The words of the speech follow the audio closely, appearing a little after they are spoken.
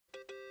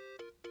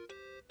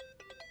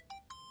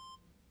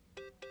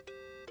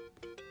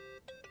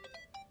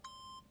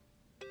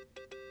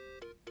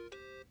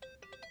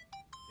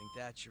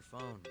attach your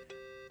phone, man.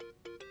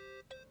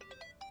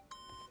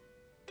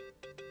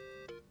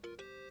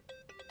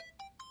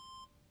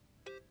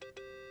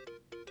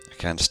 I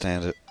can't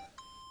stand it.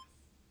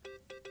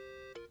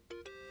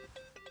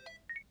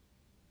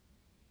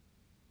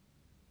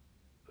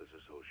 This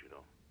is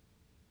Hoshino.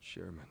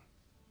 Chairman.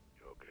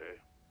 You okay?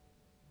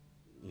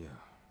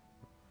 Yeah,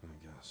 I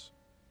guess.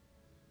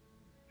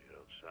 You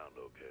don't sound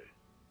okay.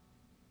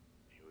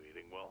 You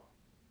eating well?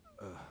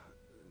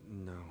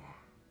 No.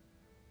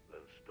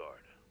 Then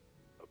start.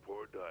 A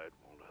poor diet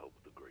won't help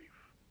the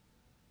grief.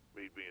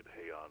 Meet me at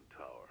Heian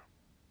Tower.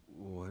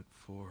 What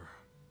for?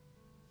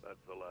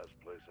 That's the last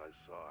place I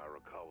saw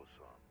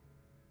Arakawa-san.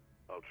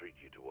 I'll treat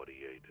you to what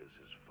he ate as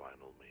his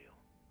final meal.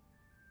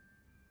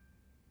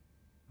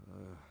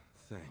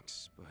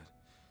 Thanks, but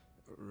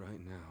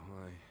right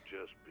now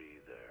Just be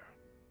there.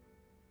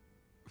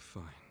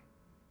 Fine.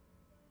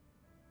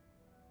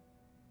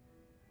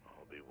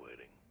 I'll be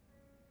waiting.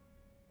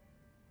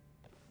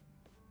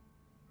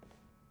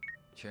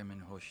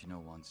 Chairman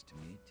Hoshino wants to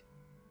meet.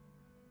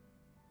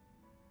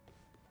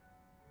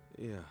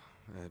 Yeah,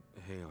 at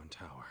Heian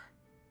Tower.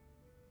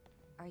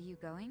 Are you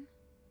going?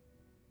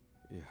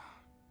 Yeah.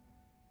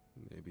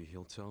 Maybe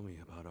he'll tell me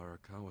about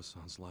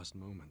Arakawa-san's last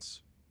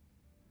moments.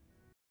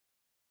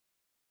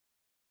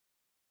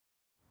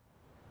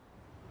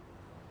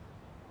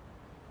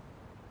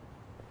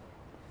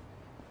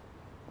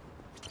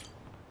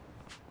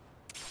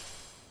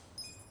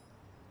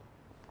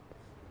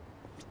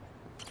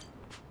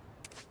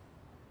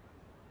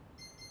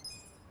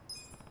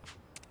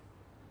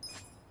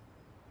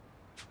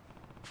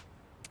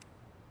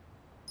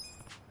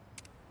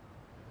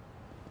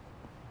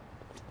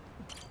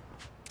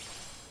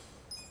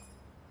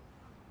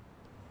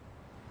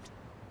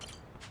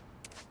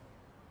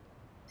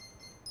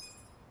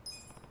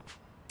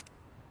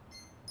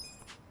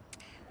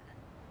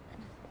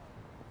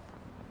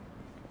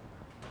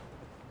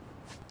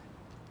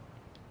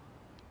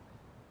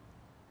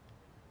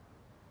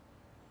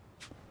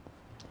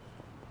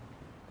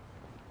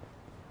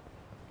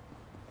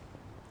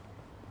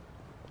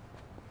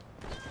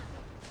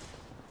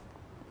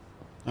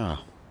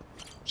 Ah,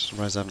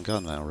 surprised I haven't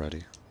gotten that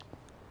already.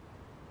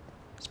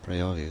 It's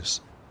pretty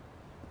obvious.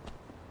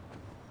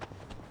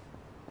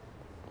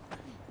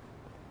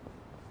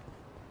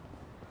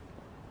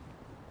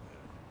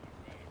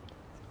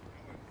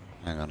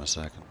 Hang on a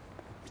second.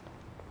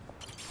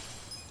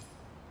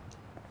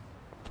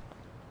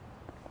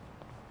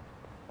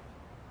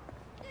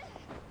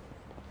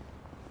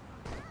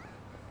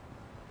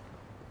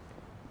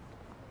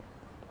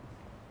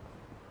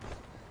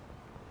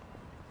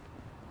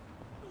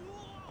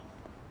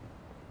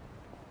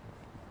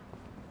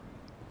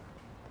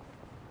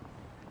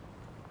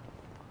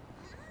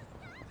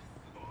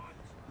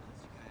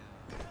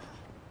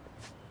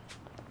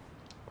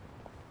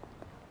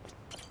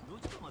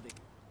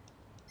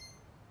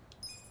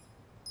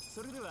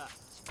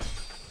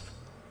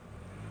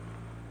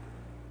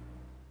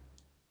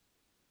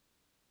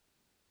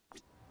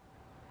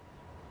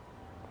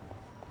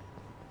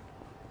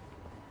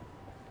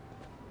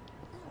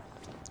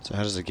 So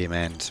how does the game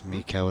end?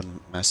 Me killing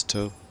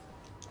Masato?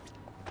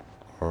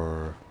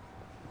 Or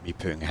me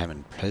putting him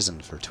in prison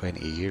for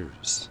 20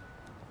 years?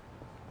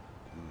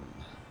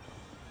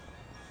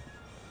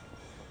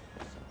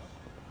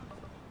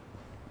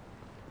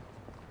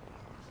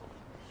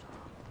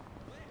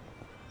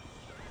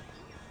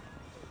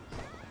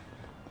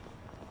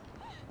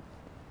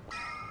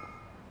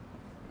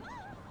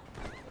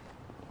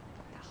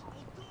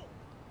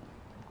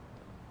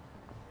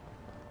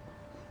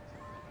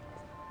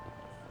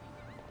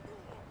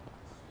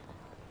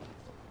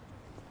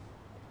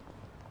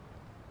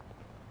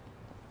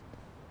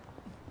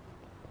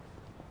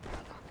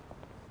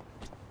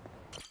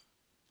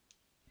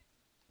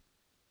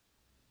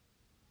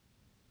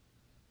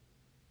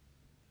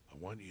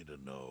 I want you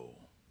to know,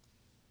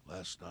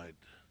 last night,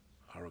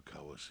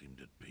 Arakawa seemed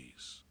at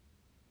peace.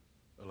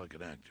 Like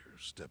an actor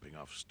stepping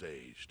off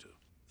stage to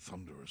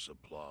thunderous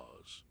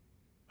applause.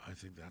 I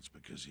think that's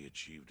because he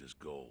achieved his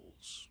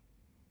goals.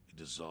 He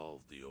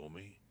dissolved the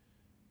Omi,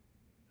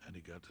 and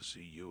he got to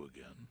see you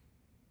again.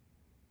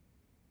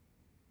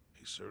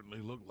 He certainly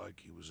looked like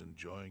he was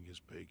enjoying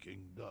his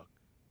Peking duck.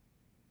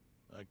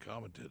 I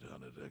commented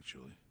on it,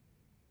 actually.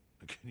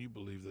 Can you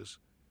believe this?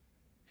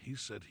 He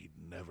said he'd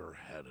never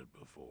had it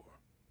before.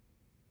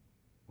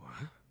 What?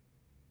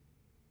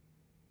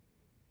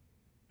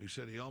 He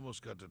said he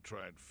almost got to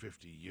try it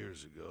 50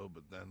 years ago,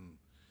 but then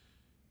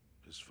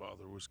his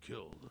father was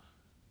killed.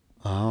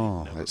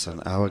 Oh, it's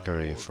an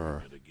allegory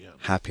for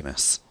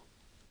happiness.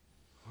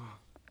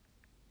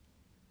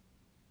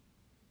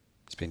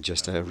 It's been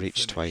just out of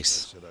reach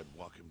twice. I said I'd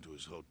walk him to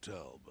his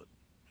hotel, but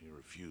he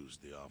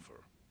refused the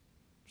offer.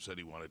 Said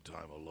he wanted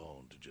time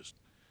alone to just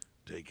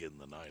take in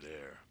the night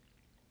air.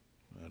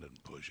 I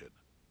didn't push it.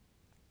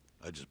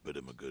 I just bid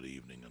him a good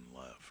evening and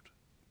left.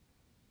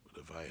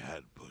 But if I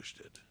had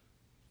pushed it,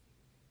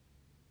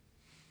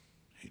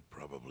 he'd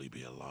probably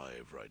be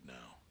alive right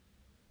now.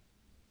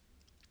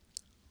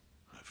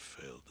 I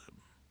failed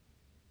him.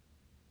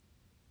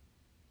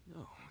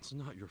 No, it's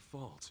not your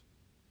fault.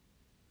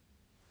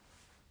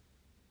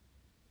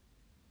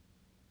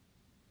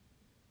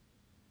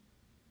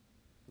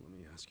 Let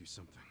me ask you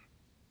something.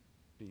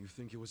 Do you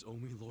think it was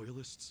Omi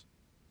loyalists?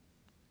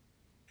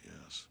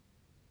 Yes.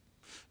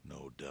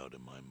 No doubt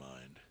in my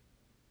mind.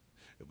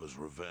 It was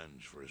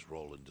revenge for his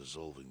role in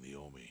dissolving the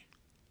Omi.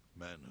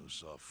 Men who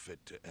saw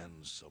fit to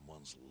end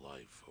someone's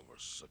life over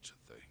such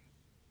a thing.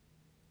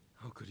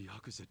 How could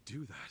Yakuza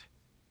do that?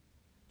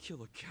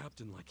 Kill a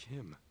captain like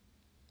him?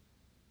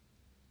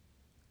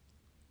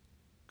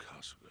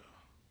 Kasuga.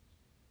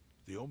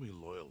 The Omi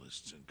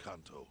loyalists in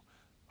Kanto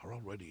are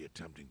already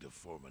attempting to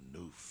form a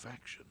new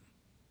faction.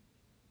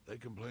 They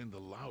complain the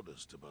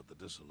loudest about the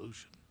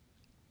dissolution.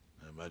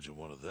 I imagine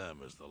one of them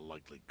is the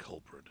likely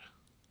culprit.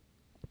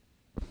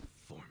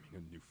 Forming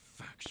a new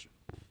faction?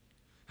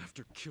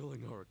 After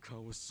killing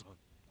Arakawa-san?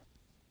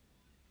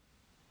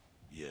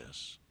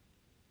 Yes.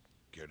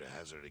 Care to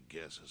hazard a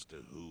guess as to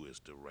who is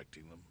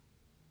directing them?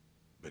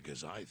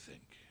 Because I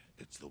think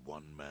it's the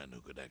one man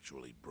who could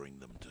actually bring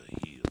them to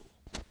heel.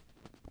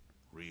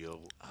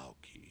 Ryo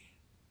Aoki.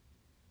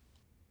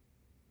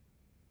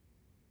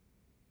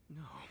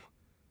 No.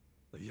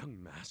 The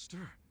young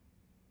master?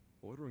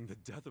 Ordering the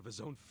death of his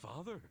own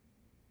father?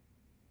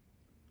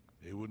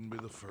 He wouldn't be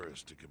the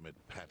first to commit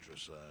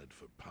patricide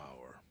for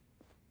power.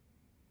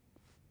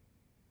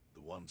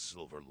 The one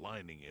silver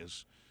lining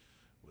is,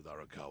 with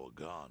Arakawa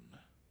gone,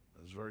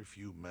 there's very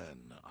few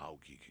men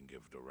Aoki can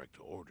give direct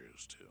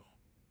orders to.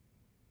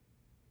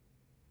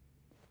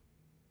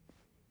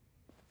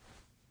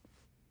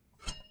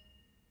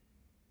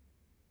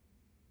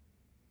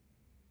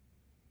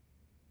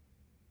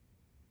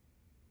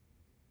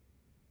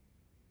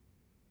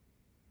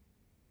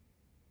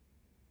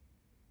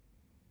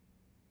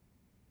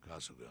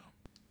 Kasuga,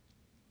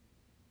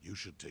 you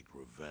should take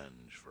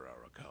revenge for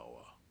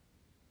Arakawa.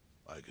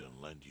 I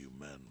can lend you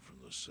men from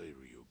the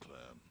Seiryu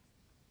clan.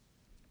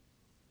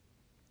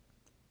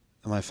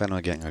 Am I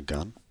finally getting a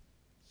gun?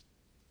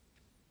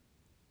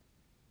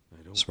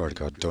 I don't Swear to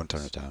think God, don't turn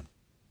guns. it down.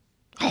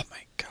 Oh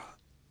my God.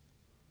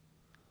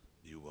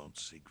 You won't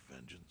seek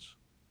vengeance?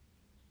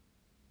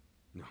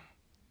 No.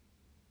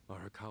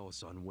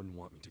 Arakawa-san wouldn't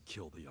want me to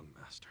kill the young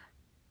master.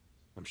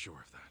 I'm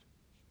sure of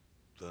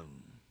that. Then,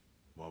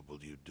 what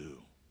will you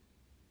do?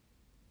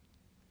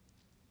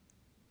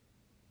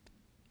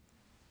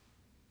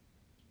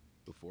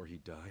 Before he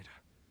died,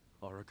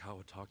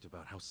 Arakawa talked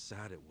about how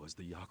sad it was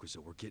the Yakuza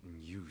were getting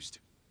used.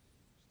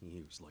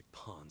 Used like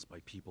pawns by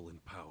people in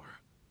power.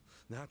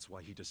 That's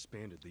why he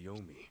disbanded the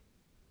Omi.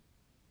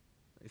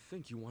 I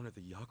think he wanted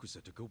the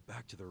Yakuza to go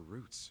back to their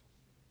roots.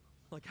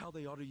 Like how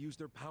they ought to use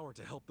their power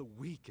to help the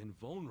weak and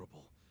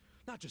vulnerable,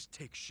 not just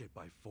take shit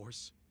by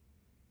force.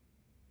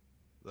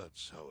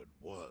 That's how it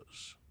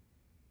was.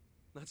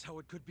 That's how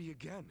it could be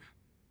again.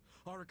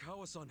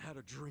 Arakawa-san had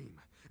a dream,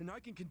 and I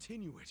can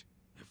continue it.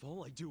 If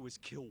all I do is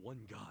kill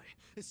one guy,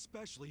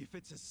 especially if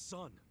it's his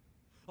son,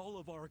 all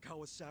of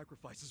Arakawa's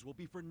sacrifices will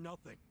be for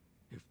nothing.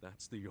 If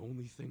that's the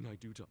only thing I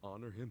do to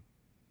honor him,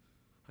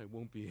 I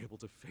won't be able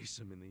to face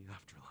him in the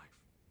afterlife.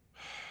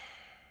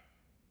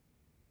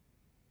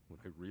 What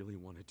I really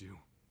want to do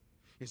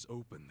is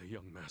open the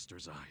young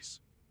master's eyes.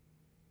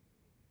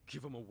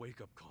 Give him a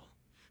wake-up call.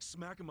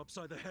 Smack him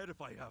upside the head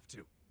if I have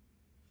to.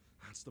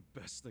 That's the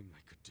best thing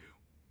I could do.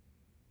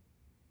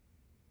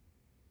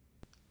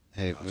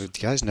 Hey, the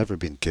guy's never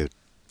been good.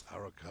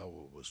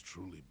 Arakawa was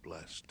truly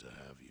blessed to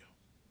have you.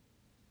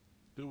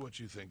 Do what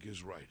you think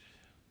is right.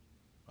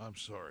 I'm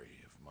sorry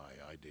if my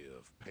idea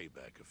of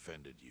payback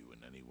offended you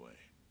in any way.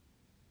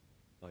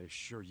 I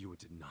assure you it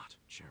did not,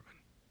 Chairman.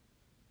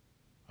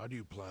 How do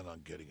you plan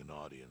on getting an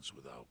audience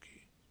with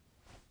Aoki?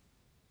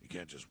 You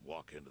can't just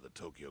walk into the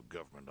Tokyo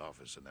government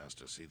office and ask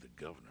to see the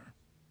governor.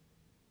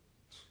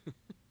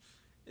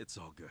 It's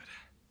all good.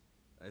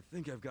 I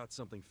think I've got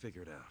something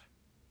figured out.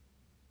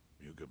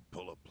 You can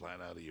pull a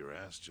plan out of your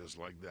ass just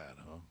like that,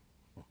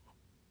 huh?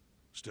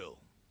 Still,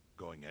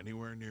 going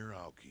anywhere near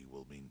Aoki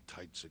will mean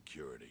tight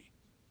security.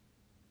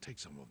 Take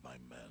some of my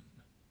men.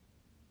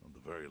 At the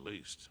very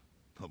least,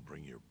 they'll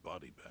bring your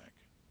body back.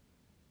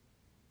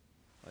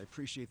 I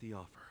appreciate the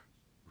offer,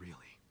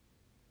 really.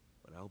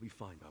 But I'll be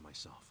fine by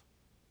myself.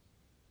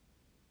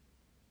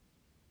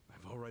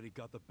 I've already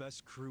got the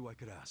best crew I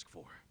could ask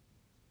for.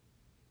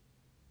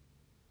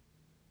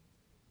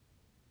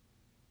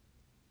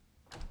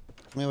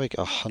 Give me like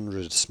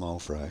 100 small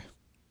fry.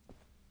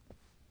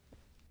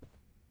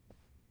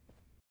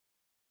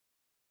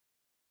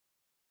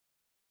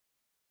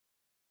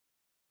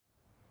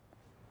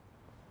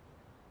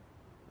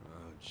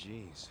 Oh,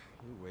 jeez.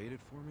 You waited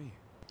for me?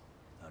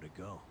 How'd it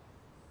go?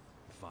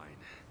 Fine.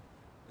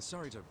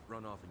 Sorry to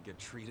run off and get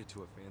treated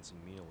to a fancy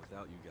meal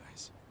without you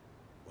guys.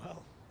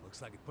 Well,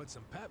 looks like it put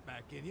some pep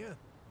back in you.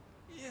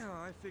 Yeah,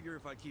 I figure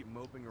if I keep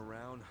moping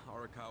around,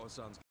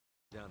 Arakawa-san's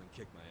gonna down and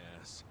kick my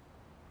ass.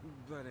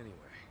 But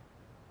anyway,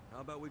 how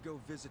about we go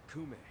visit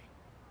Kume?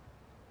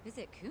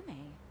 Visit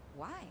Kume?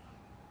 Why?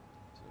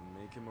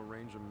 To make him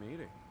arrange a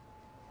meeting.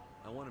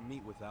 I want to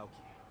meet with Aoki,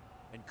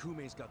 and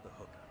Kume's got the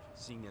hookup.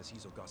 seeing as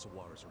he's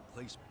Ogasawara's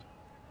replacement.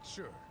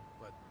 Sure,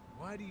 but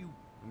why do you...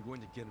 I'm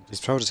going to get him to...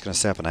 He's probably just going to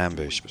set up an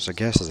ambush, which I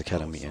guess is a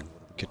kind of meeting.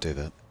 Could do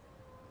that.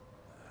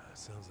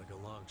 sounds like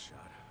a long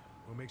shot.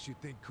 What makes you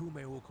think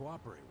Kume will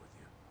cooperate with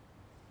you?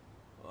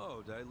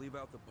 Oh, did I leave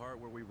out the part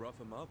where we rough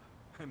him up?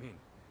 I mean,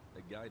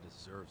 the guy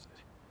deserves it.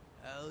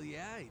 Hell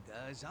yeah, he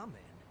does. I'm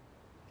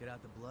in. Get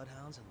out the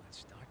bloodhounds and let's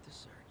start the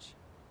search.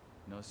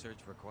 No search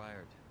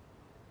required.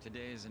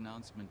 Today is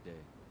announcement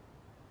day.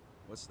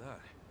 What's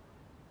that?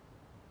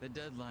 The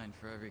deadline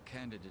for every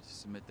candidate to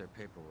submit their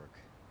paperwork.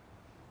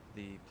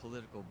 The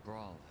political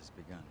brawl has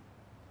begun.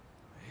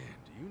 Man,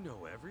 do you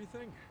know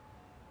everything?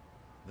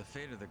 The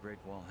fate of the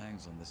Great Wall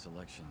hangs on this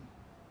election.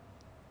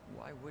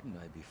 Why wouldn't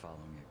I be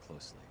following it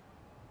closely?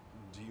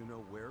 Do you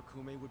know where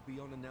Kume would be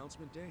on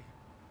announcement day?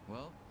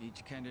 Well,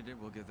 each candidate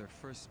will give their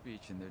first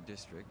speech in their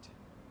district,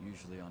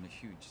 usually on a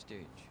huge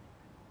stage.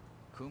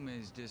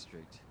 Kume's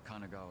district,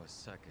 Kanagawa's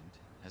second,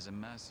 has a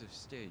massive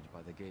stage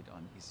by the gate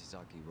on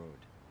Isizaki Road.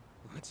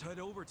 Let's head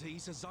over to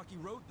Isazaki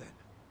Road then.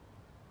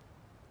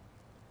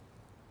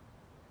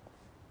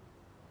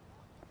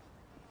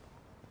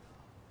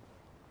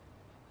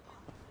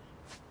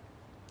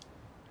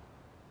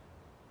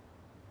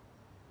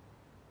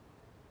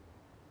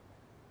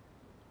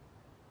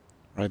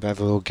 Right, but I have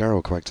a little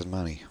girl collecting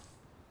money.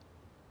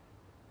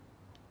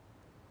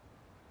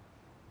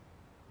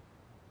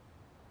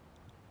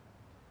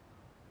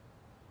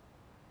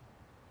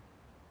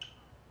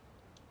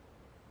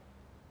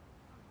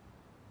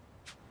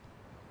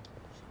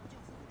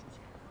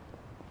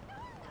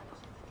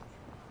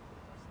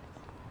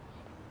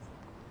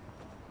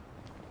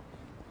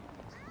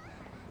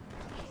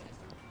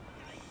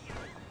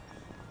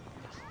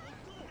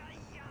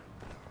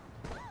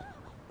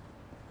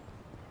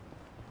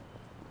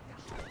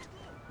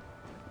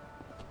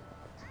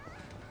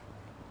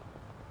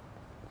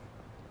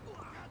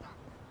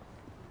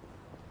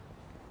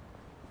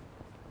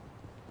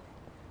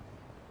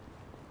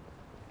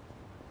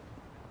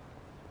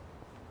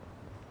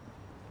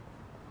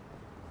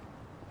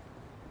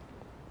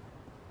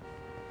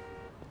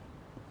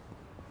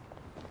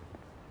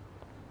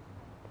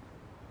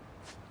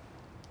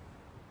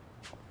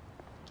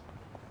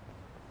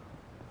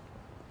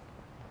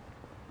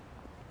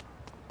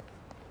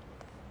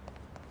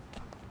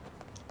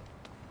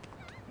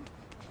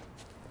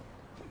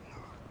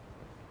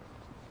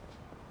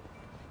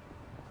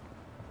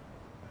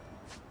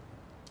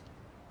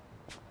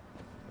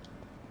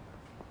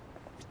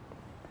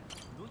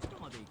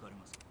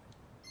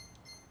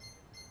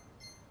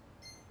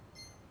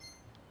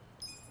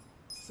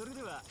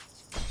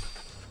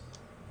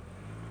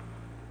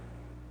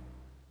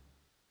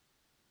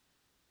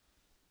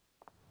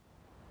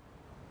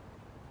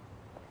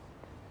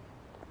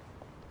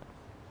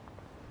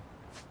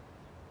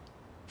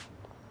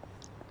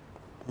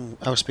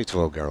 I'll speak to the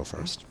little girl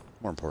first.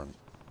 More important.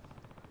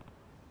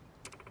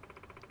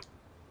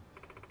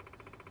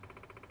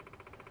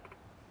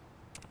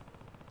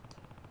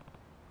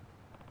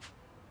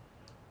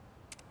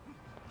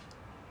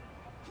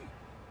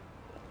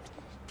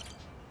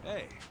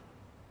 Hey.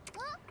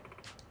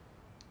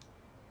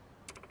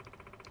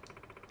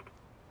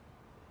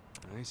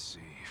 I see.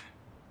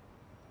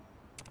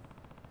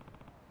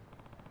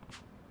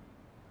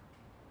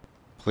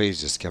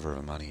 Please just give her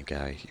the money,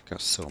 guy. You've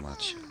got so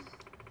much.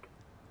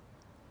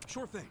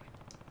 Sure thing.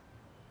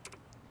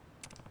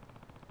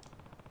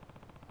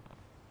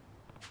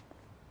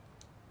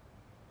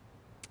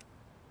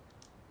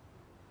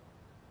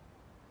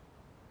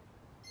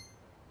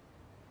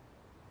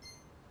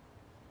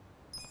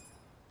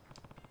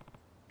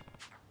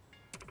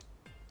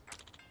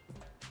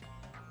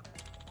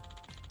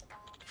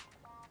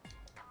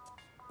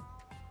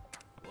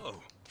 Whoa.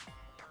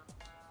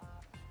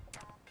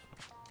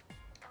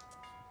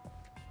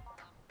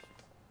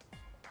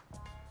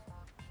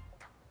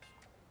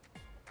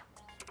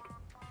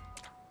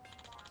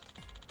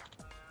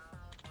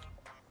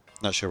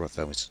 Not sure what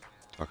film he's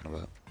talking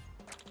about.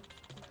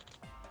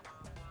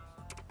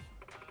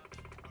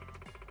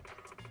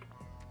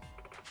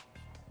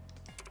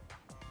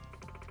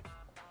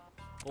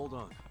 Hold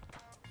on.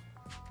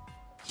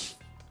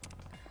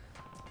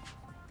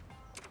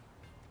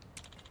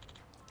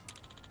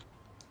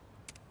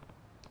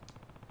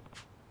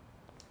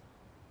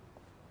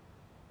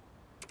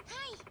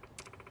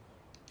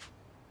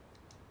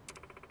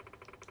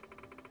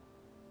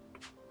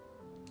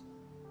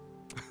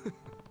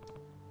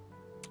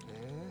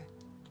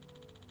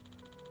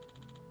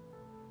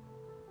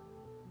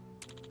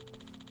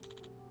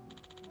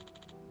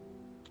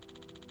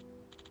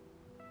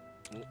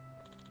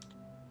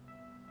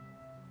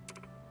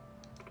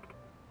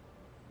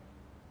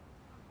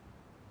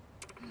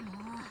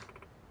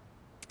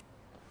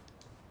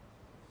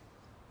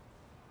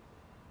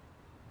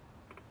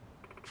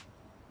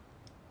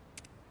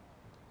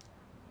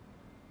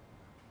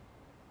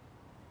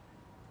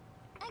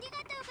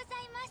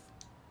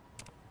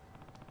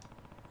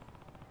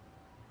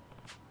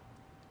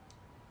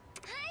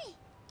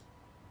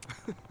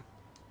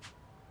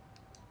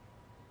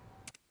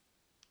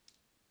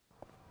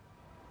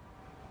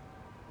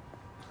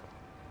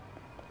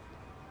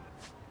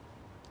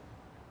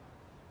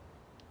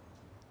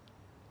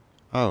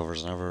 Oh,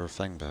 there's another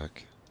thing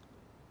back.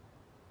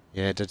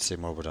 Yeah, it did say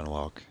morbid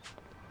unlock.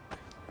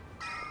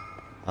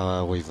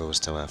 I'll leave those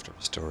till after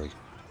the story.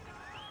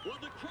 While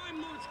the crime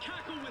lords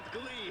cackle with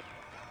glee,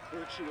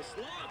 virtuous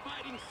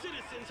law-abiding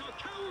citizens are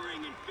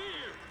cowering in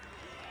fear.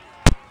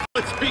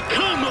 What's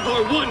become of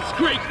our once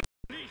great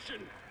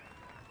nation?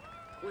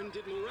 When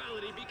did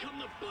morality become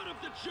the butt of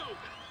the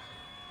joke?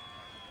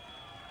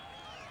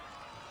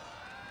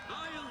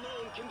 I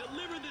alone can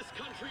deliver this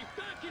country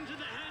back into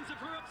the hands of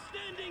her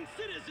upstanding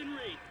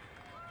citizenry.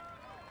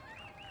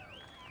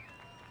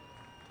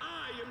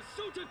 I am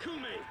Sota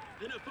Kume,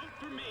 and a vote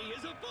for me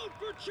is a vote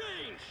for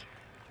change!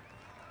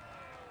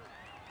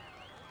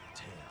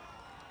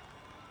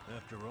 Damn.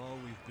 After all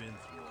we've been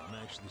through, I'm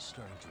actually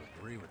starting to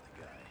agree with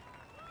the guy.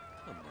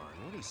 Come on,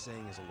 what he's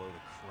saying is a load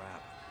of crap.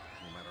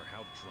 No matter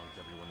how drunk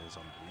everyone is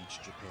on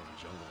bleach Japan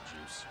jungle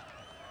juice.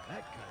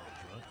 That kind of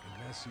drunk can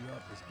mess you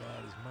up as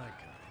bad as my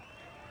kind.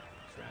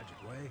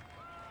 Tragic way,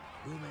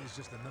 Kume is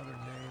just another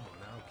name on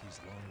Aoki's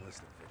long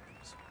list of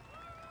victims.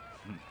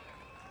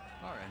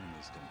 Our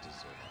enemies don't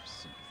deserve our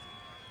sympathy.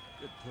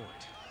 Good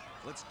point.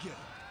 Let's get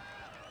him.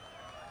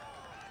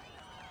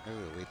 Maybe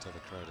we'll wait till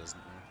the crowd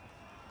isn't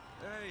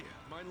there. Hey,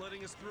 mind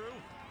letting us through?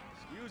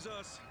 Excuse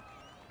us.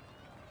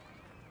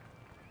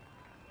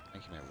 I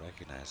think you might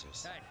recognize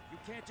us. Hey, you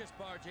can't just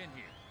barge in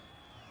here.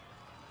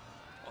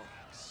 Oh,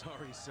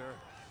 sorry, sir.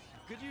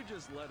 Could you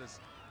just let us...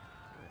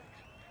 Wait.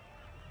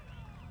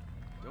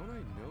 Don't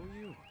I know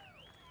you?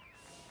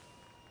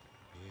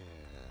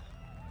 Yeah.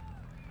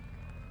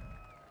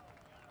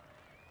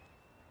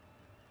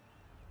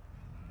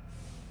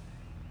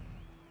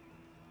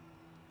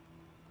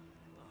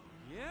 Oh,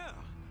 yeah!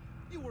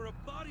 You were a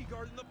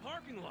bodyguard in the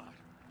parking lot!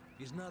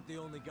 He's not the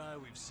only guy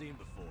we've seen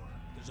before.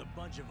 There's a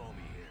bunch of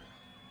Omi here.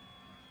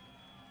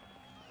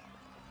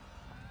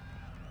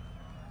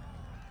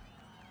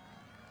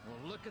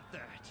 Well, look at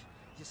that.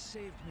 You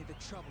saved me the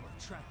trouble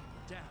of tracking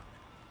you down.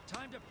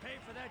 Time to pay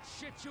for that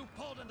shit you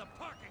pulled in the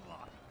parking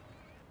lot.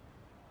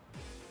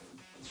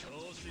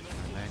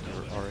 Man,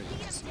 you're already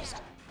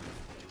deceased.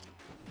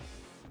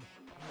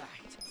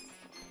 Right.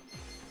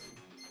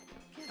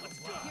 You're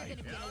gonna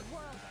be in a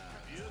world.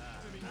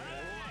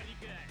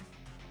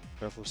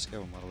 Powerful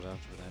skill modeled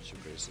after the natural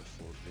grace of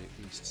four great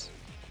beasts.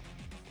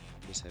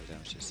 Just have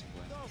damage just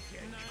simply.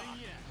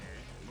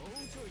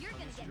 You're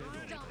gonna get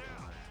stomped.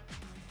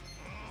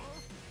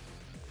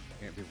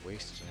 Can't be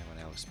wasted on anyone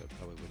else, but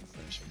probably wouldn't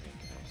finish your main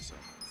guy, so.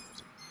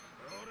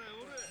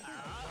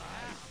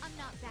 I'm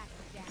not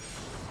backing down.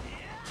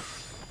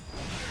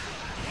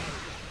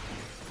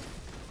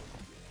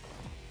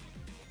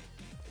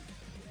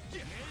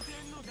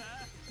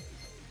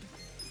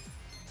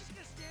 Just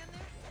gonna stand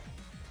there?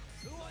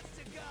 Who wants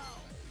to go?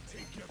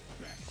 Take your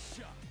best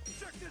shot.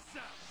 Check this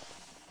out.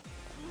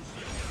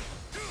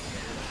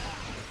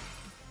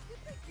 You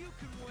think you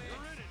can win?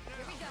 You're in it now.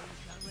 Here we go.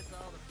 Done with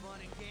all the fun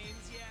and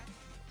games yet?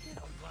 Get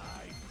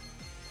alive.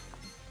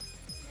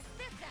 Check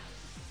this out.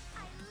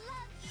 I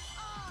love you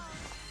all.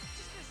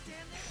 Just gonna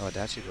stand there? Oh,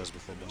 that actually was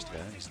before most of the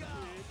enemies now.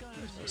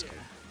 That's cool.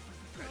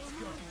 Let's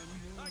go.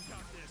 I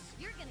got this.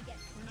 You're gonna get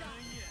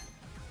stomped.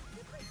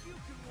 You think you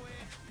can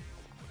win?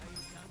 Are you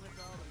done with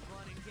all the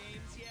fun and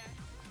games yet?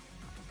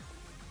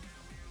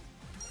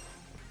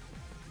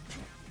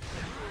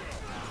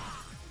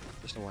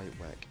 Just a white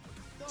whack.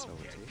 That's all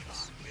it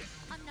takes.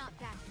 I'm not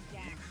backing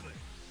down.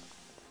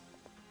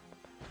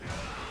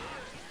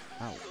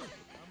 Ow.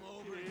 I'm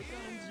over here.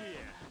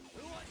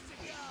 Who wants to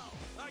go?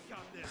 I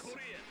got this.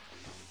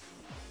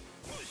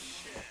 Oh,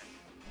 shit.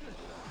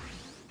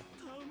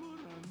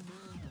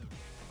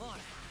 On.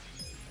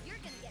 You're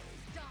gonna get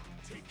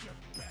stomped. Take your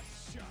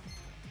best shot.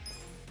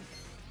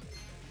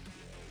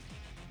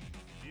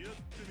 You're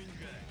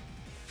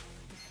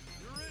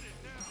in it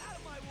now. Out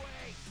of my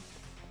way!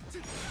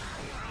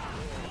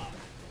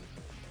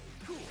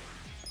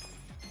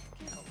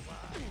 Get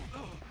alive.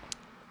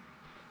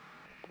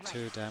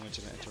 2 damage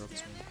and it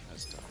interrupts me.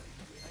 That's done.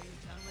 Are you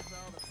done with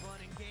all the fun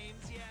and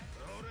games yet?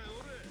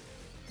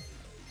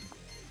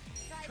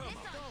 Try this on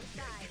the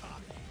side.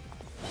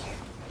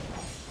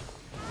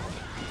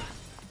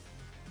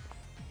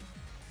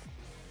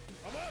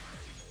 I'm up.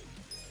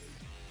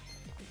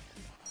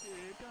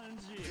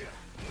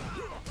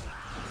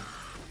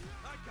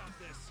 I got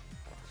this.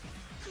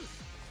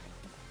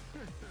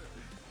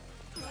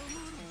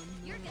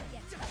 You're gonna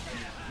get stomped.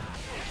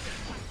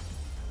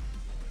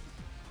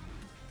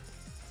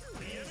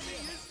 The enemy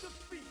is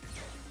defeated.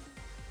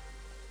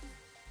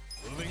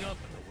 Moving up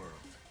in the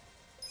world.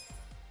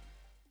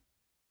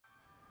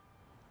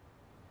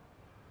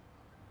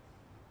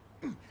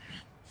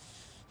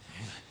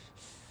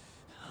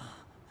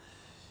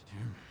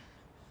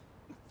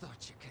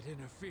 Thought you could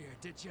interfere,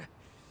 did you?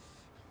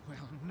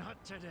 Well,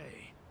 not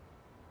today.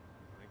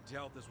 I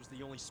doubt this was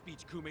the only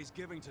speech Kume's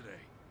giving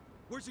today.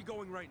 Where's he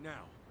going right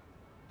now?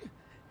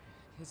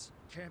 His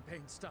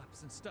campaign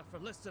stops and stuff are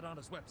listed on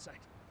his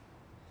website.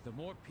 The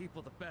more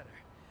people, the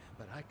better.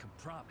 But I can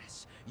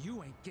promise,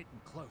 you ain't getting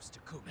close to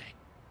Kume.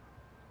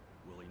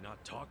 Will he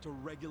not talk to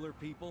regular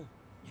people?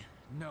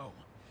 No.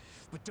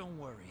 But don't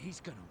worry, he's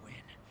gonna win.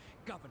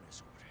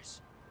 Governor's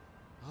orders.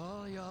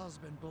 All y'all's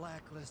been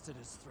blacklisted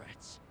as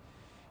threats.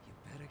 You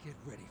better get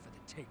ready for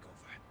the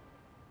takeover.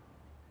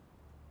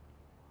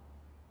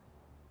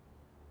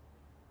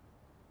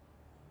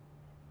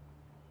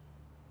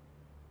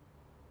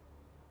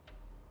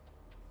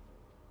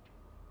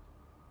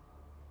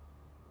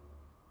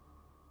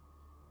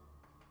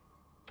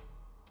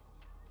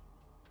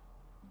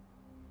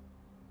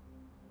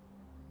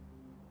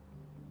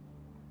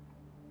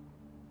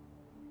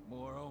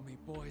 More Omi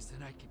boys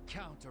than I can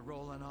count are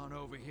rolling on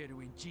over here to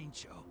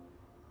Injincho.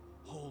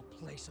 Whole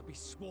place will be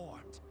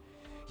swarmed.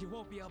 You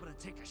won't be able to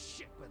take a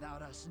shit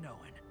without us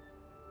knowing.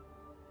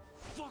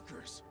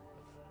 Fuckers!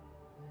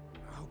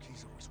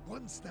 Aoki's always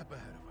one step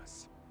ahead of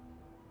us.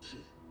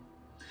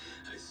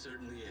 I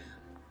certainly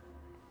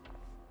am.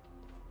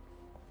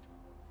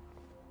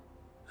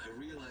 I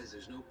realize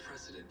there's no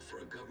precedent for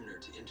a governor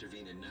to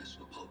intervene in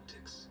national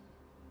politics.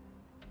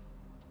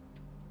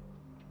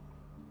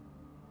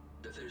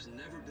 But there's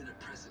never been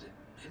a precedent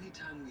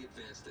anytime we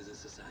advanced as a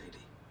society.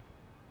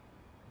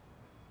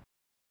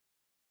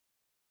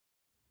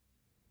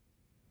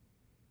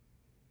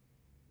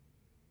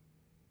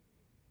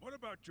 What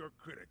about your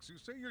critics who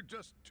say you're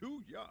just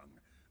too young?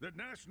 That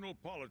national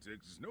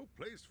politics is no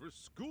place for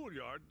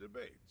schoolyard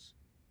debates?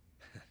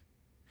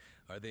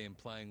 Are they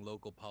implying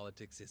local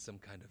politics is some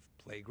kind of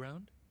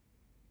playground?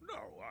 No,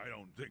 I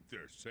don't think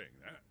they're saying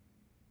that.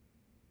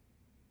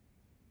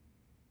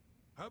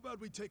 How about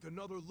we take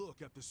another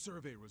look at the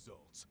survey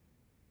results?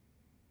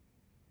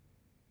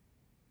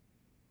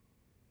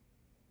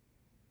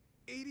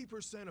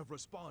 80% of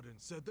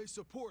respondents said they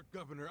support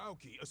Governor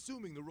Aoki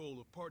assuming the role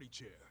of party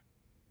chair.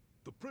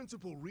 The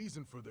principal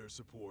reason for their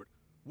support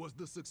was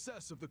the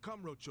success of the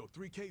Kamurocho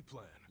 3K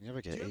plan. You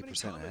never get Do you have any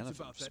 8% of comments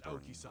anything about from that, Spartan.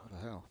 Aoki-san? What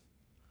the hell?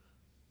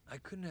 I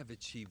couldn't have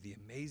achieved the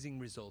amazing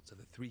results of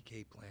the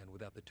 3K plan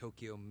without the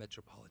Tokyo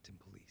Metropolitan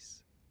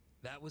Police.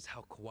 That was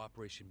how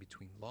cooperation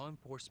between law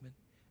enforcement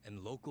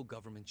and local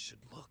government should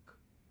look.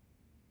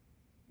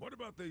 What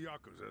about the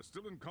Yakuza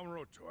still in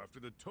Kamurocho after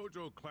the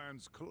Tojo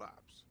clan's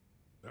collapse?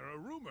 There are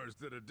rumors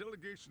that a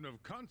delegation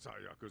of Kansai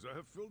Yakuza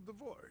have filled the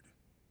void.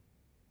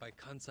 By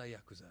Kansai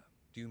Yakuza,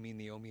 do you mean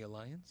the Omi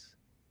Alliance?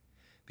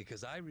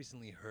 Because I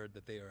recently heard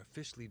that they are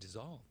officially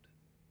dissolved.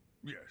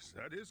 Yes,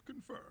 that is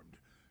confirmed.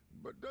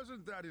 But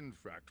doesn't that in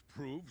fact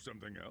prove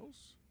something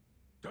else?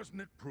 Doesn't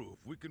it prove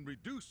we can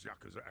reduce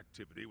Yakuza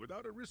activity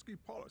without a risky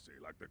policy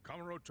like the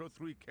Kamurocho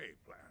 3K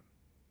plan?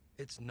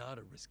 It's not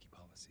a risky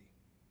policy.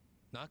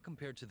 Not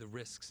compared to the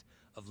risks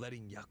of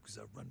letting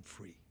Yakuza run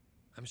free.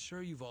 I'm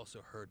sure you've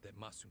also heard that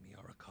Masumi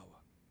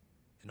Arakawa,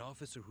 an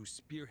officer who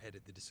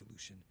spearheaded the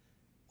dissolution,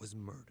 was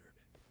murdered.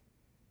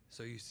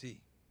 So you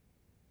see,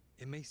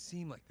 it may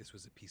seem like this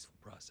was a peaceful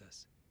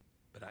process,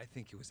 but I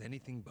think it was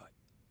anything but.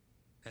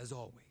 As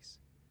always,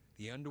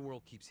 the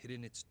underworld keeps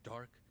hidden its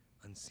dark,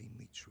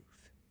 unseemly truth.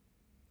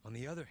 On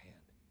the other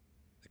hand,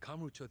 the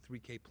Kamurocho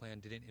 3K plan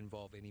didn't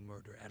involve any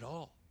murder at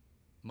all.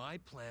 My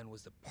plan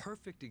was the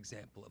perfect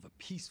example of a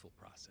peaceful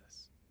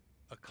process,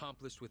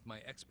 accomplished with my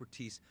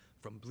expertise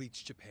from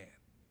Bleach Japan.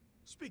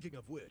 Speaking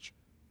of which,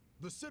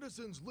 the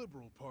Citizens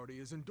Liberal Party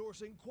is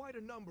endorsing quite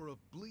a number of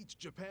Bleach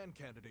Japan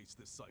candidates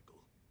this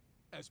cycle.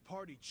 As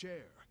party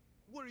chair,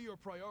 what are your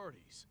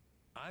priorities?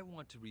 I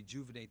want to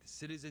rejuvenate the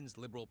Citizens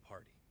Liberal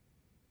Party.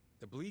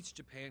 The Bleach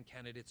Japan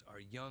candidates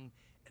are young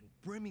and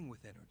brimming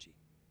with energy.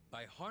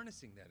 By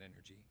harnessing that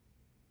energy,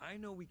 I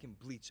know we can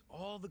bleach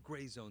all the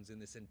gray zones in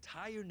this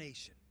entire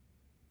nation.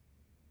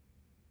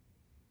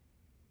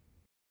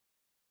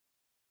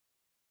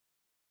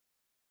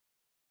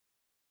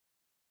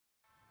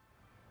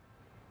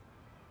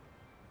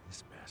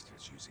 This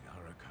bastard's using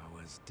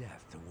Arakawa's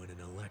death to win an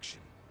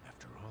election,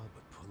 after all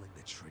but pulling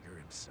the trigger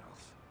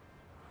himself.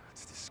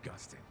 It's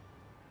disgusting.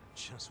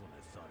 Just when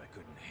I thought I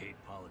couldn't hate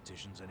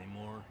politicians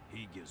anymore,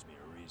 he gives me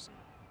a reason.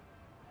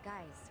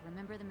 Guys,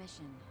 remember the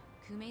mission.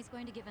 Kumei's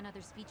going to give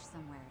another speech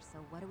somewhere, so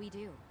what do we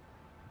do?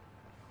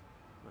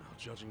 Well,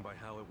 judging by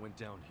how it went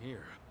down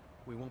here,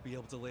 we won't be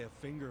able to lay a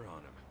finger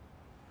on him.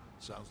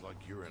 Sounds like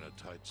you're in a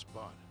tight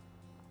spot.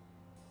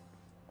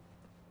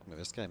 I mean,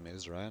 this guy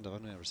moves around. I've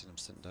only ever seen him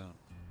sitting down.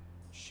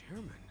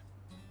 Chairman?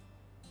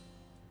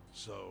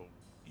 So,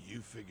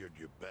 you figured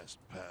your best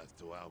path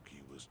to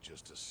Aoki was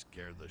just to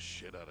scare the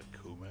shit out of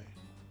Kume?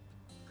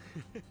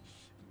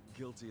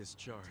 Guilty as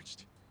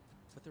charged.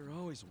 But they're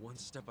always one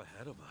step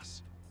ahead of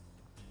us.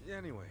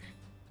 Anyway,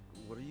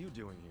 what are you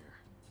doing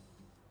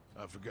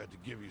here? I forgot to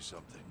give you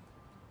something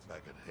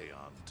back at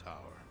Heian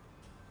Tower.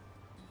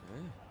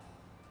 Eh?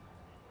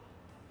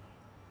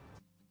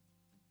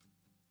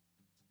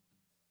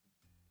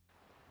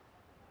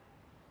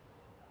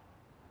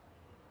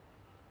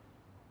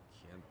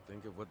 Can't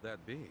think of what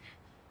that'd be.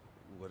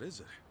 What is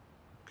it?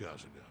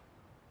 Kasuga,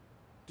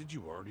 did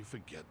you already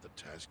forget the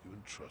task you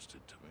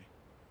entrusted to me?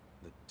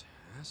 The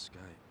task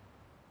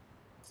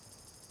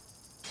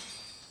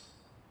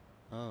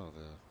Oh,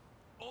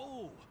 the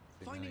Oh!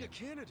 Big Finding a name.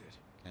 candidate!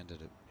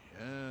 candidate.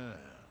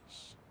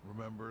 Yes.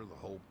 Remember the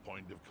whole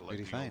point of What'd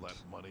he collecting all find?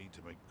 that money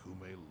to make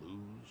Kume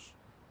lose?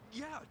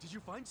 Yeah, did you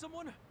find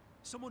someone?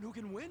 Someone who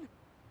can win?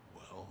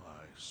 Well,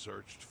 I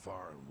searched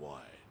far and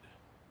wide.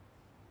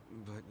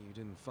 But you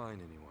didn't find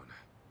anyone.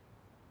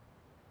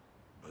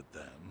 But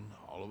then,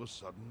 all of a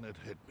sudden, it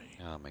hit me.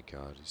 Oh my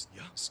god, he's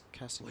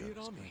Kasuga. Lay it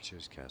on me.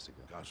 Choose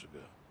Kasuga.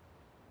 Kasuga,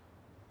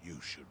 you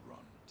should run.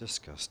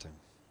 Disgusting.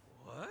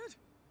 What?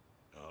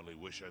 I only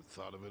wish I'd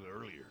thought of it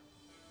earlier.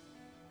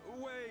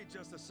 Wait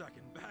just a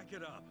second, back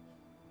it up.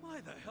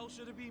 Why the hell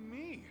should it be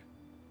me?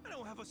 I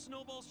don't have a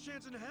snowball's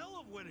chance in hell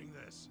of winning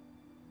this.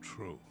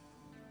 True.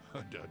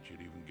 I doubt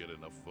you'd even get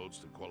enough votes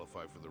to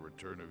qualify for the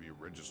return of your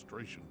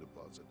registration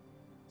deposit.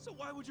 So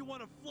why would you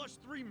want to flush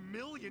 3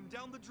 million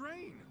down the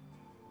drain?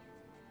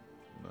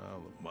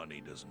 Well, the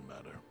money doesn't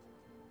matter.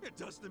 It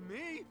does to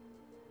me.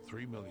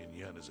 3 million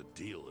yen is a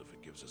deal if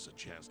it gives us a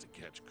chance to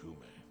catch Kume.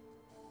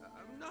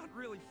 I'm not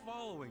really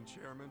following,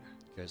 Chairman.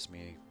 Gives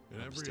me In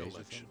on every stage with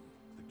election,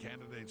 him. the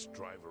candidates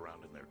drive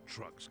around in their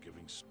trucks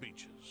giving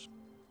speeches.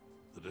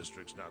 The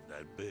district's not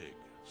that big,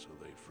 so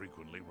they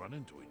frequently run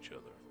into each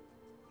other.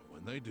 And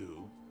when they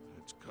do,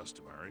 it's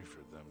customary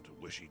for them to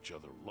wish each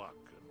other luck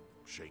and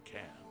shake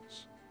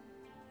hands.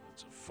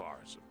 It's a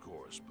farce, of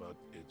course, but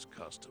it's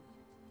custom.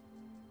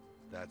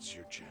 That's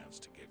your chance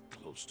to get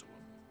close to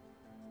him.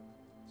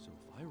 So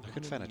if I run I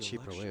could find a in the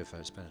cheaper way election,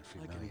 without spending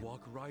 3 I million. can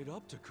walk right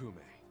up to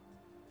Kume.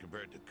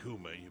 Compared to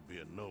Kume, you'd be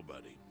a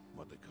nobody,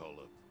 what they call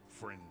a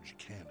fringe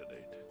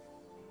candidate.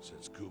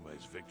 Since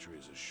Kume's victory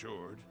is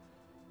assured,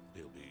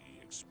 he'll be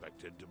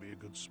expected to be a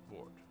good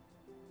sport.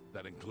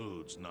 That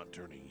includes not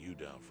turning you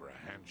down for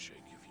a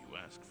handshake if you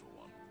ask for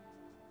one.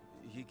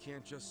 He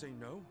can't just say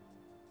no?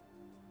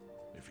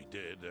 If he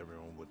did,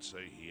 everyone would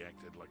say he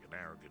acted like an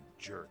arrogant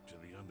jerk to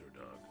the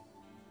underdog.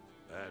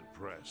 Bad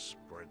press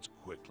spreads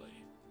quickly,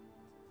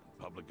 and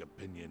public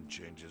opinion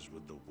changes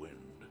with the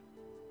wind.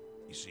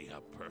 You see how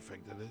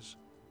perfect it is?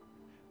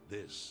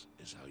 This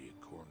is how you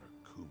corner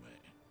Kume.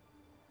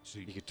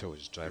 See, You could totally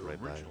just drive your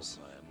right by original us.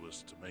 plan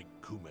was to make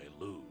Kume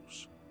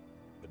lose.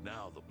 But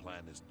now the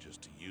plan is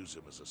just to use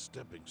him as a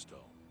stepping stone,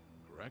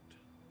 correct?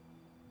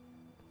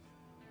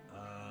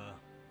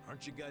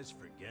 Aren't you guys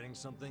forgetting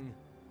something?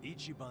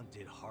 Ichiban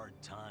did hard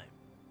time.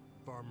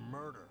 For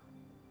murder.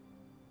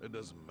 It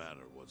doesn't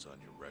matter what's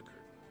on your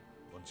record.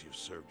 Once you've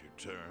served your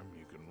term,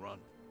 you can run.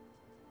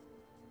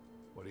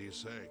 What do you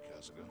say,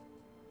 Kasuga?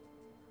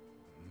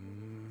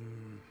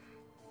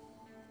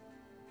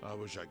 I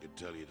wish I could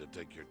tell you to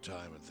take your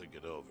time and think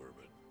it over,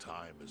 but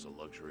time is a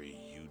luxury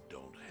you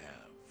don't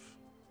have.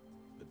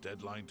 The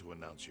deadline to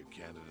announce your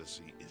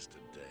candidacy is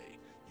today.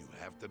 You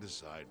have to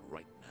decide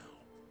right now.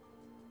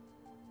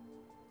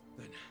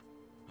 Then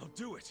I'll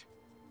do it.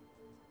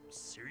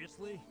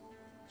 Seriously?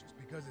 Just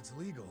because it's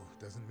legal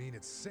doesn't mean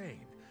it's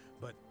sane,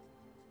 but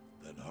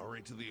Then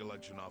hurry to the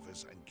election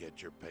office and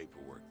get your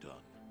paperwork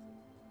done.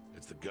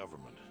 It's the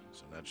government,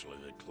 so naturally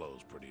they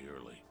close pretty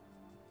early.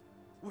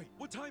 Wait,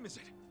 what time is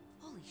it?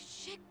 Holy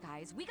shit,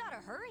 guys, we gotta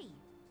hurry.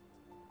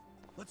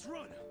 Let's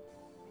run.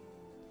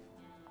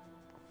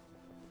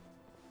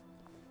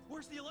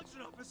 Where's the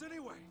election office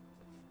anyway?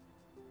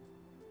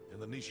 In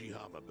the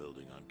Nishihama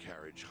building on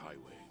Carriage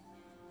Highway.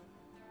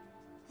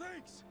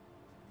 Thanks.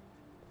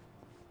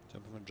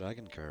 Jump on a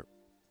dragon cart.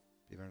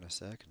 Be there in a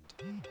second.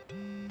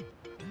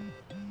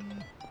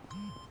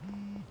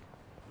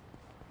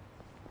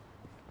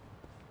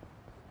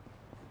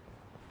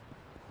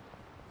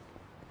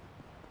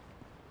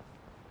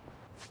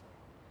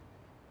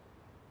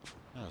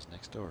 Oh, it's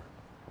next door.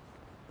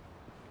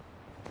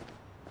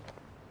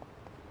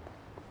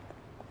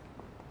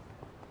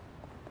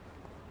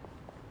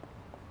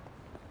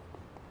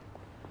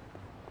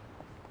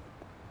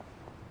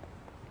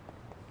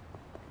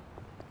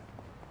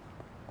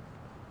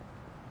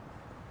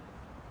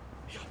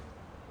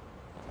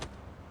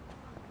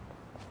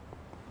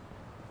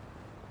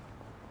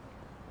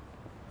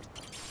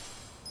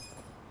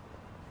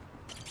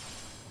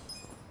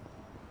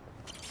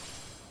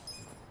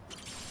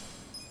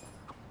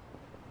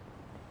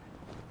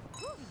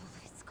 Ooh,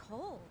 it's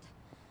cold.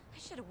 I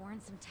should have worn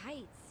some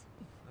tights.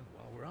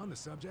 while we're on the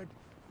subject,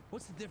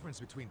 what's the difference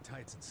between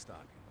tights and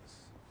stockings?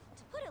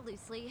 To put it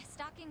loosely,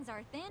 stockings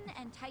are thin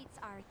and tights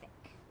are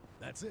thick.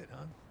 That's it,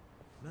 huh?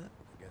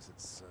 I guess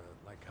it's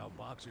like how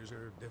boxers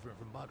are different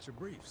from boxer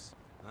briefs.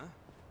 Huh?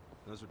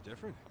 Those are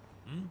different?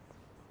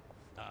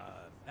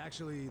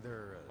 Actually,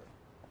 they're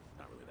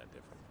not really that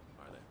different,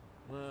 are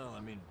they? Well,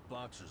 I mean,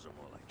 boxers are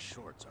more like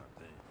shorts, aren't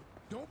they?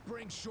 Don't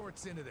bring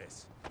shorts into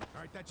this.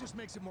 All right, that just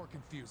makes it more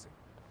confusing.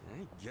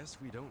 I guess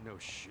we don't know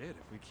shit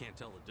if we can't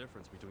tell the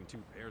difference between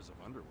 2 pairs of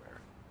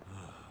underwear.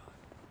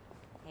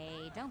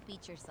 Hey, don't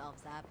beat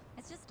yourselves up.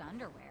 It's just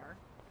underwear.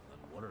 Then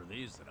what are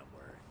these that I'm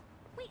wearing?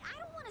 Wait, I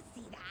don't want to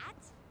see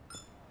that.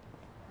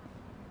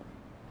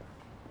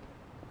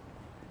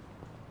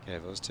 Okay,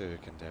 those two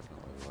can definitely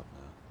level up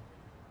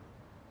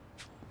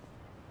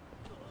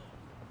now.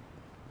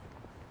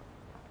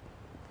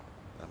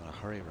 I'm in a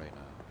hurry right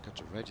now. Got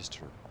to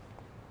register.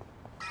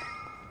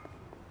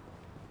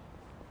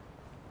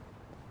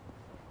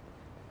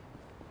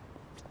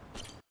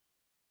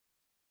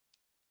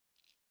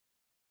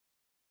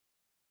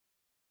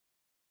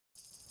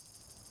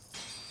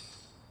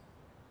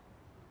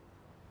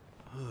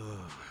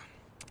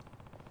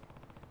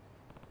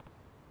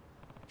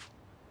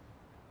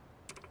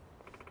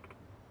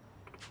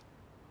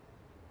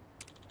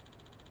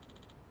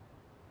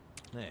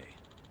 Hey.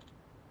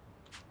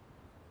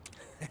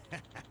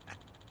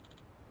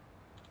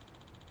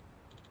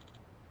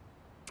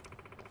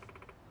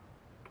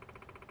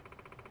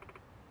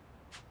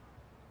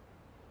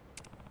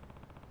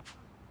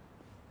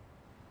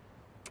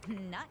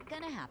 Not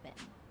gonna happen.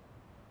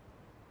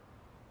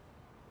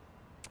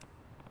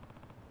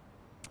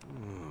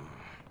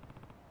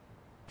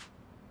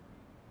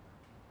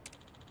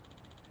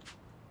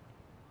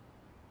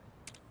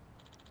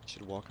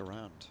 Should walk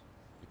around.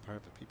 Be part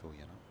of the people,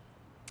 you know?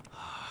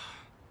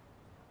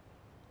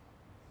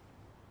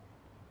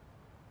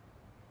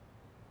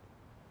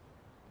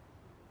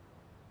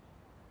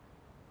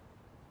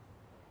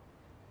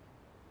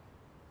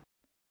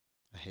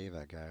 I hate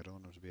that guy. I don't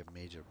want him to be a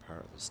major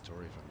part of the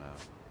story from now.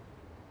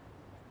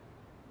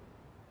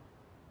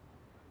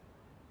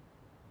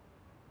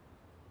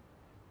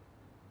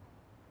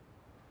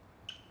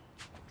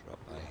 Drop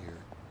by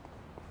here.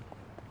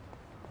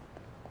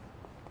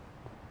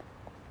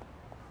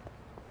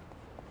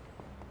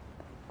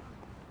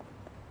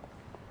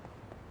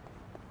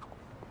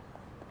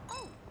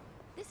 Oh,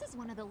 this is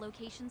one of the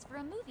locations for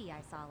a movie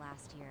I saw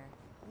last year.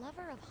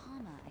 Lover of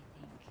Hama, I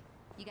think.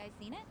 You guys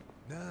seen it?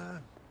 Nah,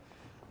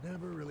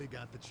 never really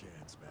got the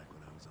chance back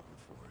when I was on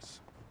the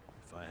force.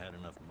 If I had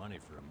enough money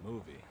for a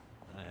movie,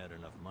 I had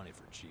enough money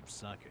for cheap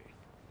sake.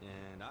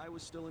 And I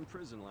was still in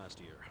prison last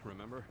year,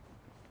 remember?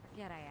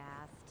 Get I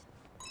asked.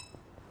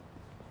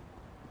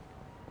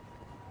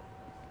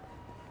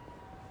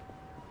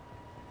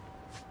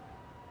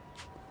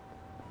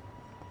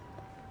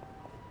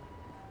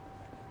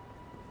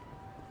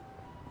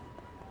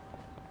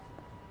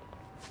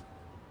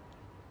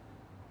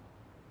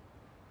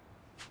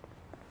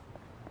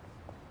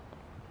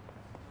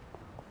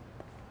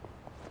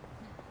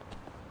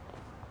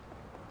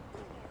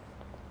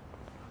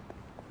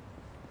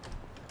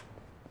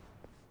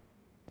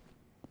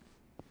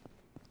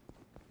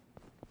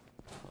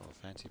 Oh,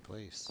 fancy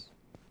place.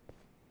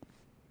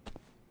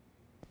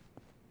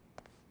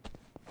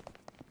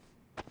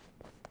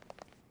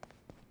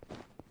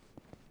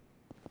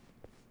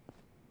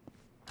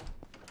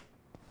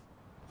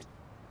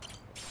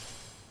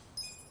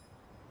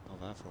 All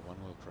that for one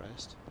little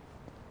crest?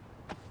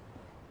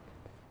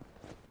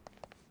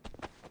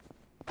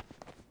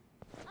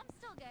 I'm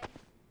still good.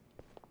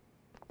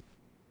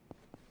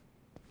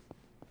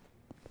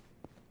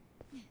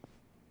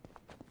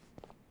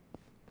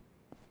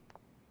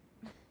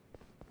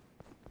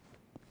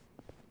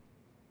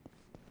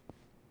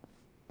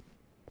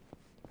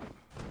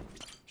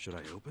 Should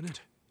I open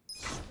it?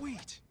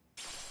 Sweet!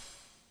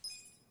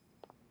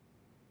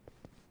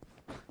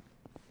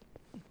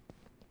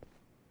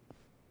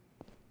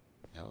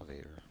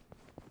 Elevator.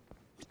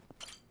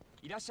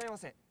 いらっしゃいま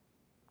せ。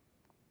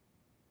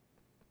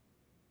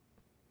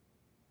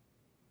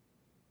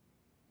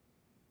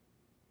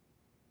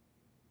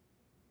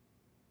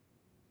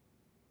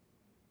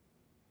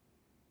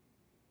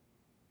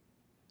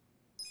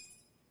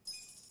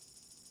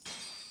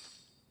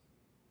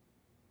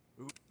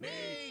Me!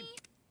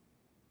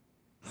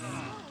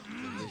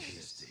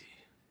 Delicious.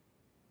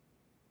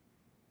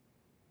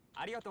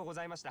 ありがとうご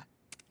ざいました。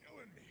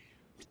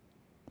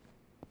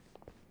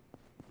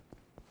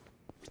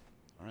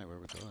 Alright, where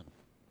are we going?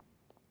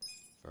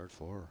 Third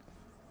floor.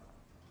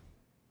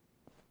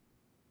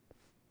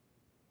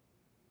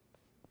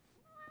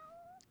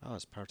 Oh,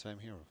 it's part-time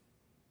hero.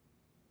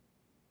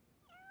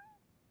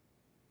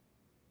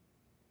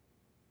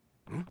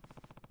 Hmm?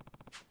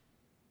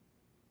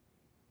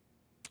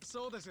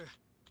 そうです。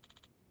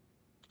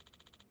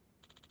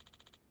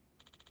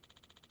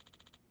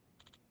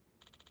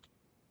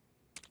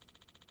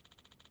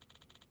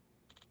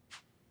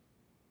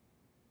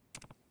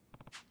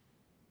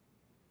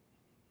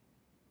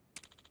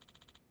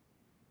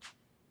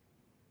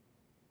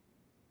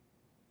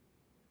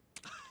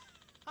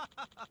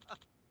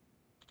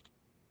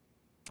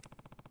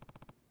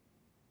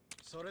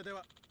それで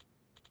は。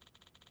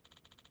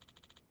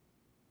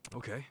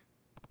 Okay.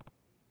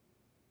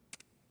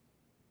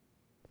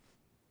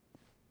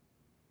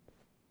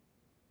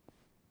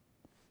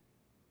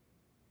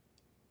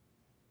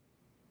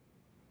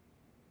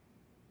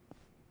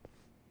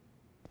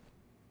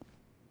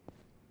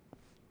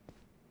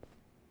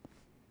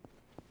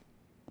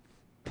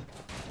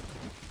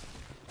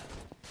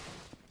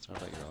 It's not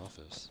about your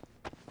office.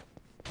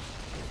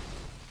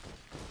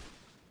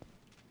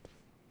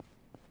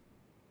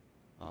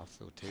 Off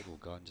the table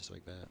gone just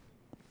like that.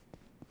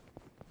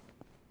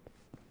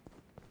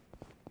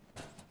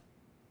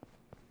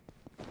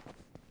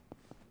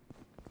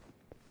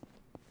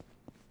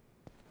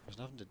 There's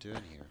nothing to do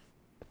in here.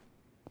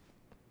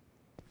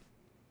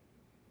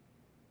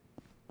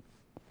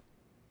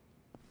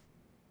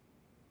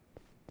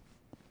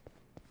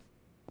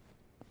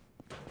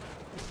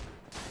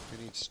 You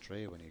need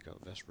stray when you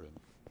got this room.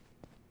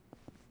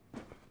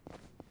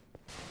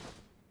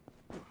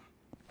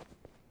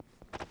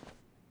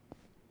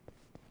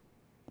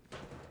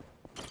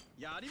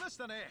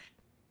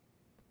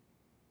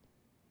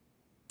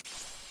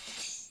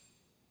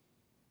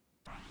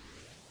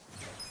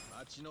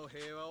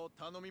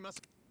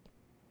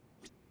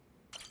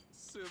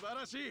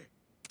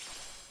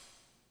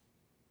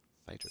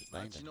 Fighter's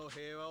binding. Killing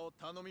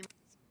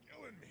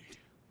me.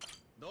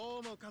 ど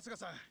うも春日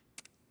さん。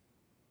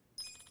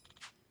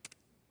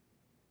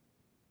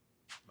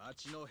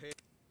町の平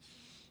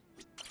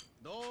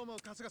どうも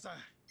春日さん。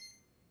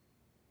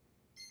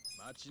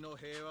町の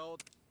平和を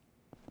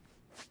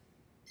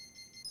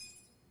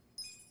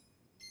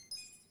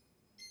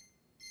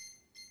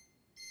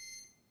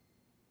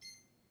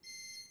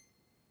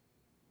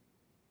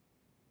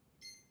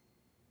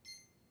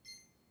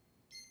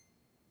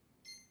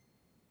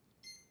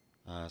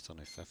Ah, it's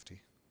only 50.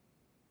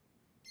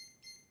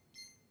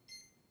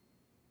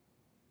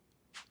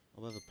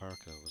 What about the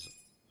parka? Was it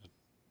a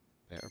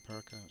better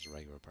parka? It was a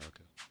regular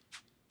parka.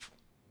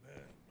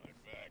 Man, my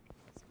back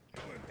is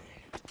killing me.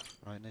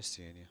 Right, nice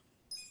seeing you.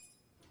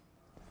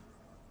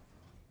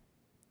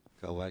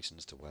 Got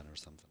elections to win or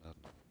something,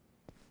 hadn't I?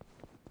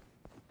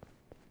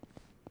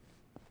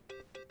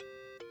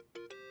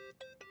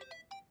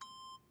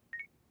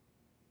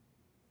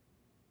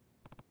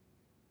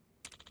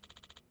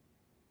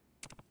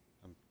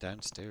 I'm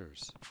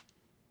downstairs.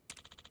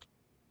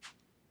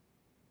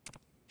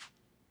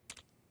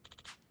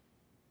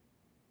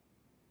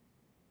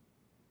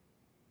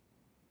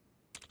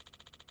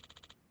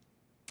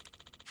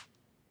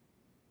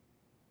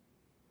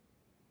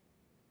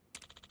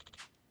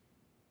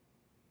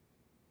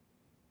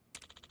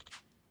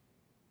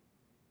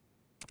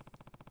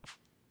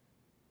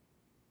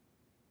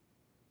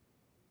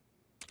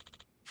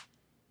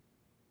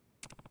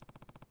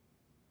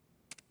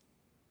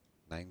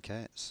 Nine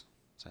cats.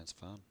 Sounds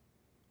fun.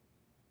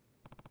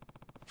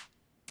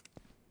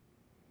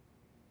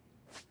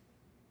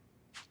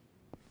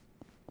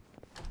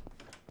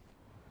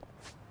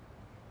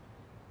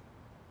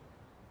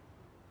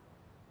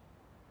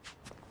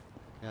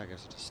 Yeah, I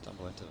guess I just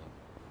stumble into them.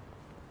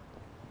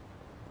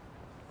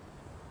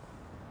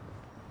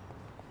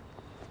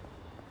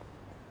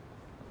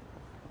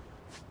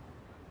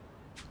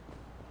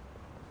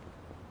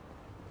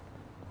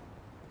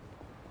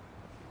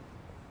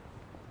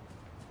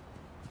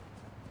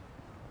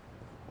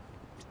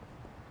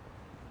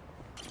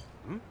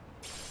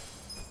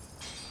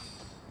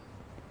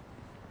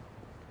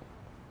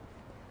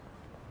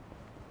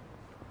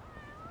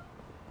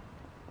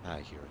 I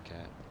hear a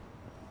cat.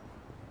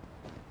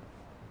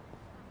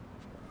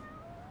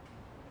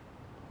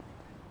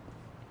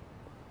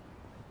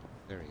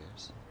 There he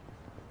is.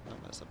 Oh,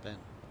 that's a Ben.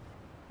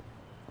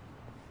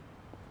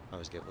 I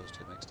always get those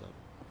two mixed up.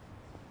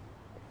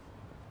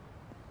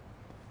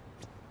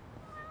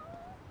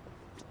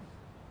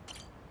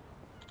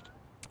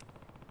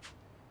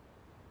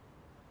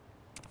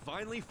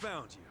 Finally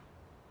found you.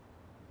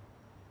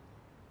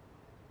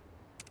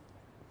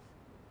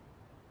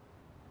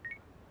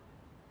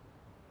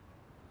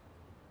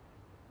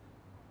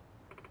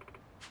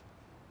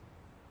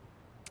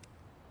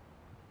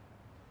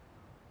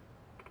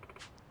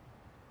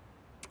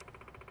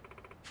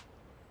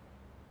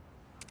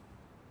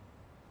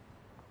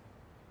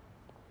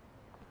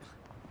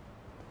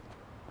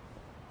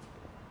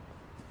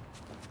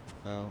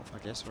 Well, I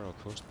guess we're all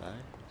close by,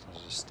 so I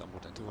just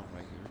stumbled into one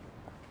right here.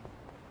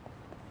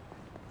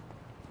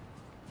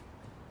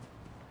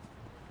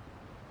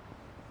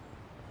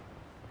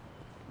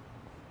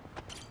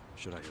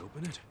 Should I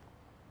open it?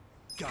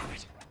 Got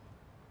it.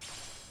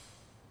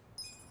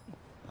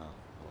 Oh,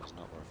 it was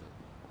not worth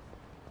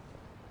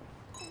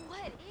it.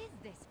 What is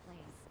this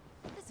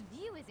place? This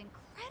view is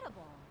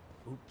incredible.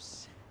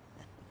 Oops.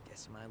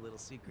 Guess my little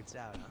secret's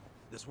out, huh?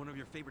 This one of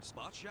your favorite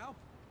spots, Xiao?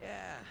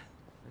 Yeah.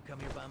 I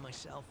come here by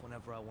myself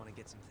whenever I want to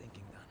get some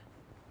thinking done.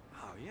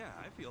 Oh yeah,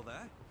 I feel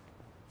that.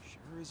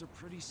 Sure is a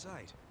pretty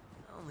sight.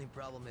 The only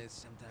problem is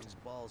sometimes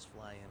balls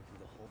fly in through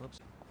the hole. Oops.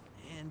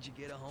 And you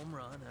get a home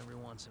run every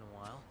once in a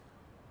while.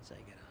 So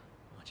you gotta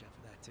watch out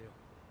for that too.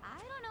 I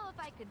don't know if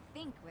I could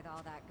think with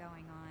all that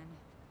going on.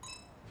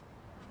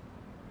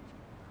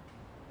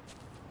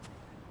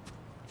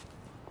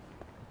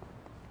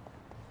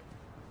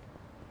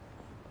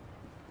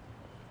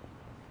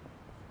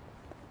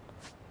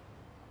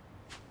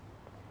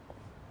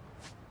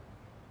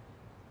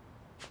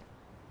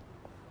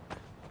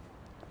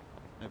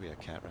 Maybe a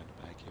cat round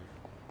the back here.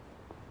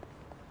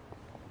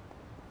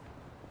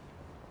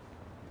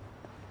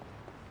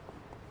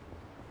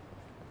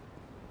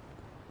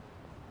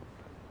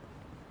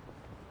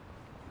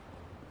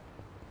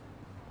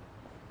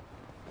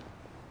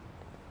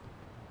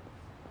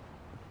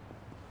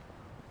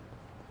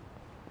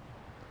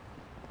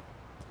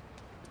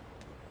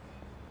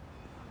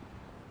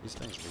 These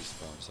things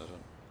respawn, so I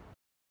don't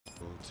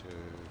go to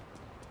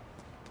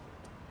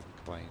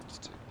inclined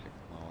to pick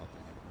them all up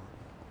anymore.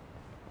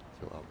 I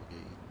feel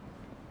obligated.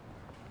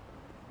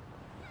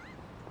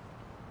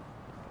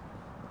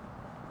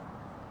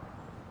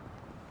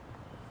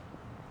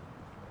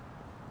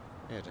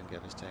 Yeah, I didn't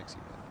get his taxi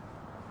back.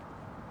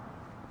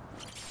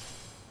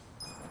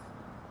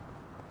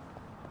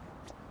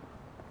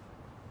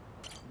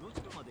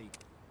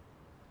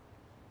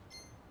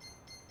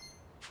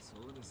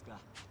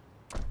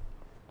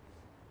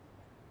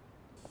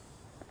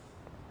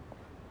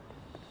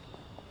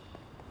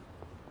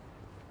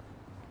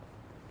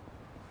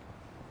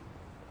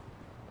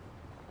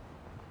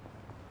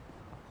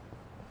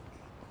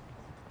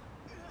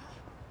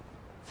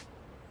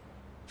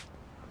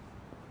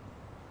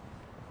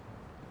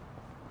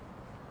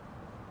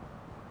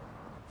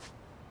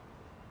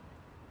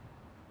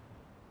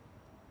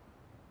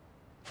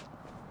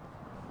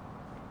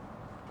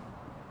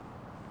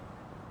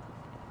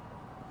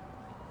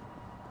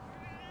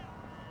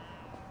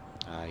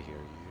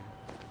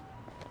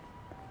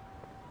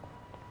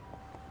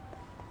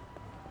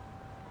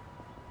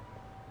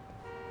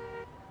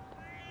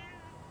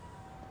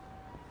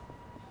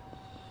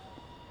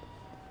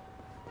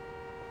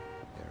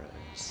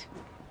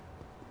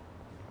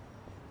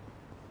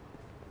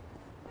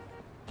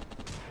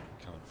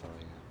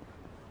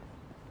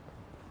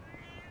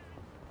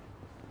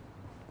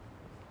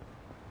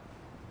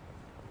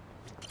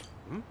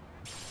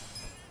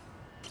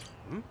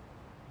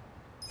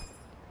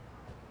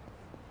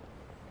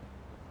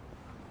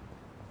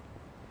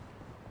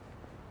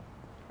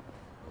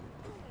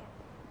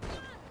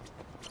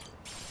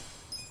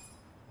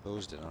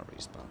 Those did not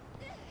respawn.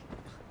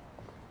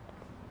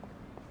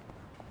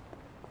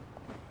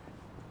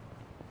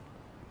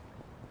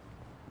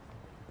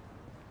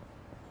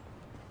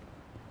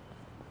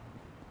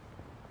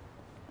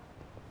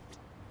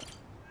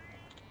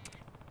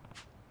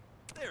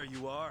 There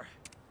you are.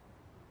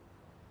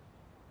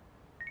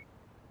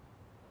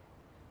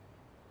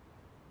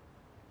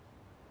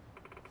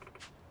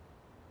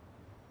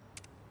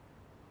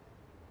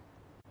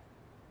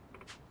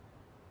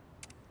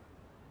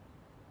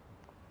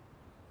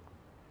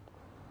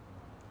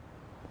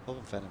 Hope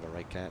I'm finding the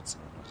right cats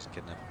and I'm not just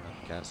kidnapping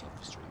random cats off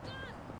the street.